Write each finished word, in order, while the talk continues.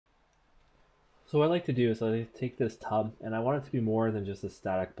So what I like to do is I like to take this tub and I want it to be more than just a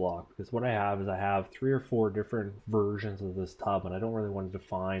static block, because what I have is I have 3 or 4 different versions of this tub and I don't really want to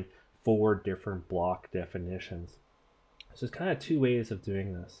define 4 different block definitions. So there's kind of 2 ways of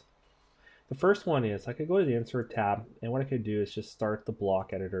doing this. The first one is I could go to the Insert tab, and what I could do is just start the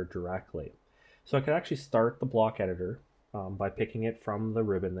block editor directly. So I could actually start the block editor by picking it from the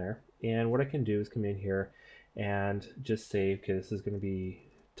ribbon there. And what I can do is come in here and just say, okay, this is going to be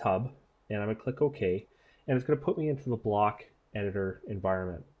tub, and I'm going to click OK, and it's going to put me into the block editor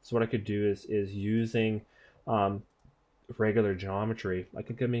environment. So what I could do is using regular geometry, I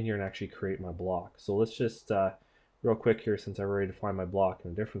could come in here and actually create my block. So let's just real quick here, since I've already defined my block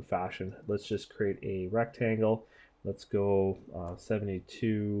in a different fashion, let's just create a rectangle. Let's go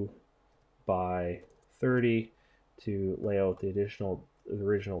 72 by 30 to lay out the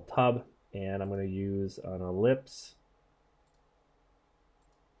original tub, and I'm going to use an ellipse.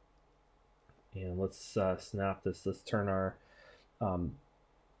 And let's snap this. Let's turn our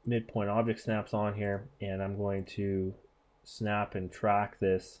midpoint object snaps on here, and I'm going to snap and track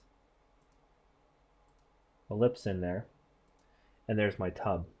this ellipse in there, and there's my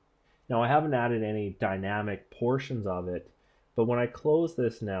tub. Now I haven't added any dynamic portions of it, but when I close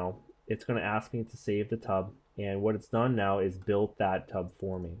this now, it's going to ask me to save the tub, and what it's done now is built that tub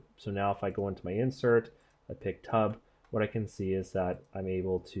for me. So now if I go into my insert, I pick tub, what I can see is that I'm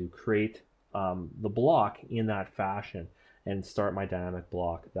able to create the block in that fashion and start my dynamic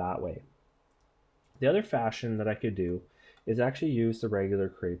block that way. The other fashion that I could do is actually use the regular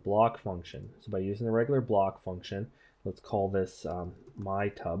create block function. So by using the regular block function, let's call this my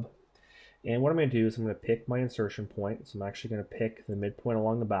tub. And what I'm going to do is I'm going to pick my insertion point. So I'm actually going to pick the midpoint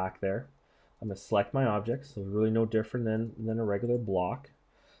along the back there. I'm going to select my object, so really no different than a regular block.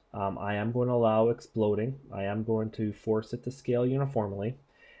 I am going to allow exploding. I am going to force it to scale uniformly.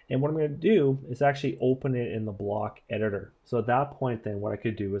 And what I'm going to do is actually open it in the block editor. So at that point then what I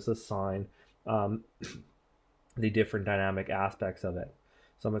could do is assign the different dynamic aspects of it.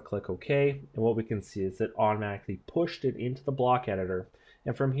 So I'm going to click OK, and what we can see is it automatically pushed it into the block editor.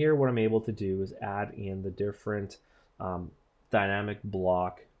 And from here what I'm able to do is add in the different dynamic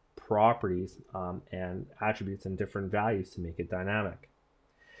block properties and attributes and different values to make it dynamic.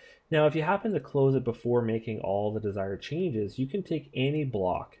 Now if you happen to close it before making all the desired changes, you can take any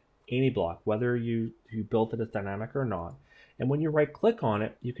block, whether you built it as dynamic or not, and when you right click on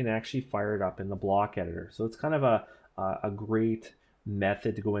it, you can actually fire it up in the block editor. So it's kind of a great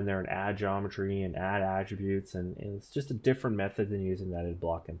method to go in there and add geometry and add attributes, and it's just a different method than using the edit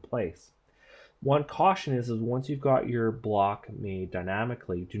block in place. One caution is once you've got your block made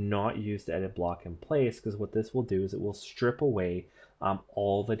dynamically, do not use the edit block in place, because what this will do is it will strip away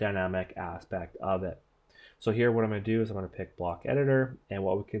all the dynamic aspect of it. So here what I'm going to do is I'm going to pick block editor, and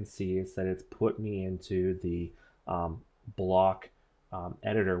what we can see is that it's put me into the block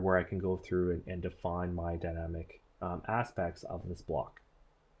editor where I can go through and define my dynamic aspects of this block.